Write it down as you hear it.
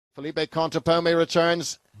Felipe Contepomi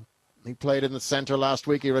returns. He played in the centre last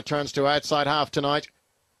week. He returns to outside half tonight.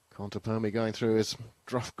 Contepomi going through his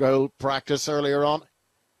drop goal practice earlier on.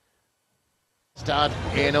 Stad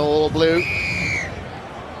in all blue.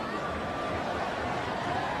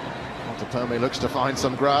 Contepomi looks to find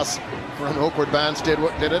some grass for an awkward bounce. Did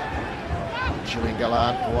it? Julian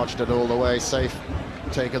Gallant watched it all the way. Safe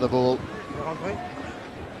take of the ball.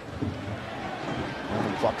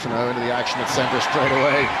 Foxano into the action at centre straight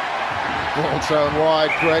away. Ball thrown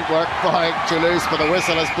wide. Great work by Toulouse, but the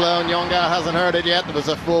whistle has blown. Yonga hasn't heard it yet. There was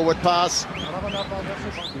a forward pass.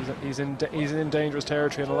 He's in dangerous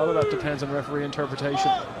territory, and a lot of that depends on referee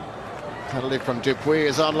interpretation. Penalty from Dupuis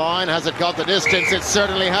is online. Has it got the distance? It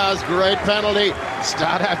certainly has. Great penalty.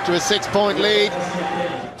 Stad up to a 6-point lead.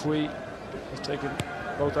 Dupuis has taken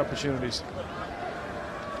both opportunities.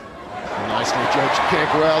 Nicely judged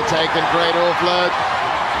kick, well taken, great offload.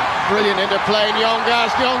 Brilliant interplay, Nyonga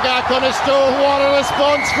gonna store. What a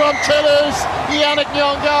response from Toulouse. Yannick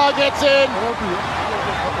Nyonga gets in.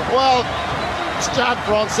 Well, Stade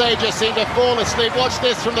Francais just seemed to fall asleep. Watch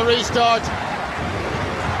this from the restart.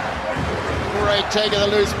 Great take of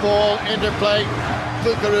the loose ball, interplay.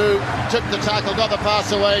 Fukaru took the tackle, got the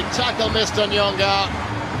pass away. Tackle missed on Nyonga.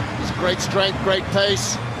 It's great strength, great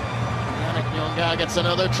pace. Yannick Nyonga gets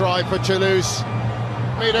another try for Toulouse.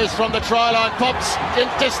 Meters from the try line, pops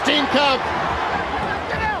into Steenkamp.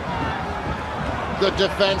 Good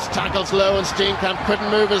defence, tackles low, and Steenkamp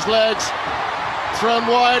couldn't move his legs. Thrown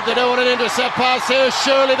wide, they don't want an intercept pass here.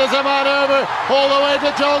 Surely there's a man over, all the way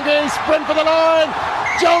to Jongi, sprint for the line.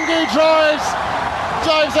 Jongi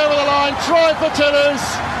dives over the line, try for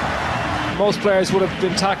Toulouse. Most players would have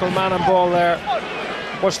been tackled man and ball there.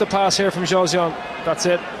 Watch the pass here from Josion. That's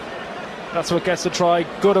it. That's what gets the try.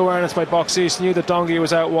 Good awareness by Boxis. Knew that Dongi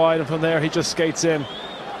was out wide, and from there he just skates in.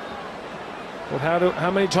 But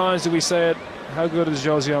how many times do we say it? How good is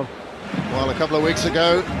Josion? Well, a couple of weeks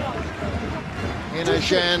ago in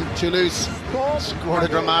Agen, Toulouse scored a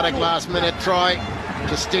dramatic last-minute try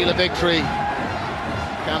to steal a victory.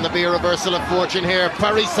 Can there be a reversal of fortune here?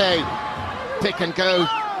 Parise, pick and go,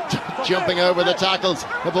 jumping over the tackles.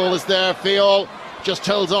 The ball is there. Fiol just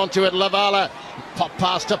holds on to it. Lavala, pop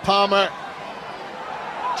pass to Palmer.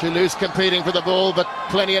 Toulouse competing for the ball, but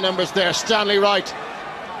plenty of numbers there. Stanley Wright,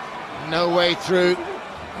 no way through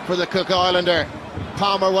for the Cook Islander.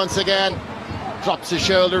 Palmer once again drops his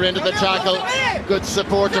shoulder into the tackle. Good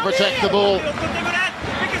support to protect the ball.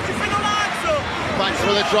 Back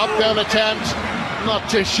for the drop goal attempt. Not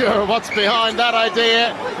too sure what's behind that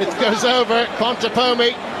idea. It goes over.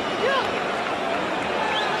 Contepomi.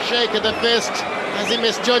 Shake of the fist. Has he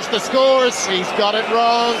misjudged the scores? He's got it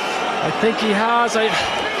wrong. I think he has. I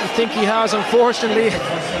think he has, unfortunately.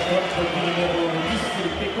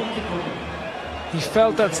 He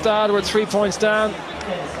felt that Stade were 3 points down.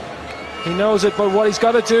 He knows it, but what he's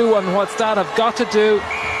got to do and what Stade have got to do.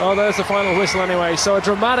 Oh, there's the final whistle anyway. So a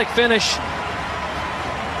dramatic finish.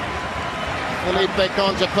 Felipe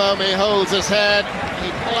Contepomi holds his head. He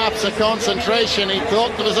collapsed at concentration. He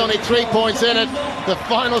thought there was only 3 points in it. The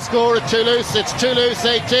final score at Toulouse, it's Toulouse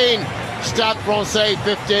 18, Stade Francais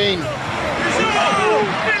 15.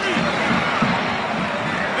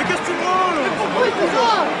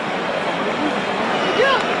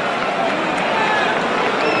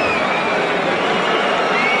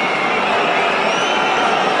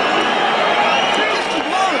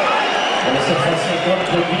 Cette fois-ci,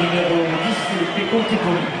 contre le numéro 10, Felipe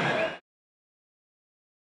Contepomi.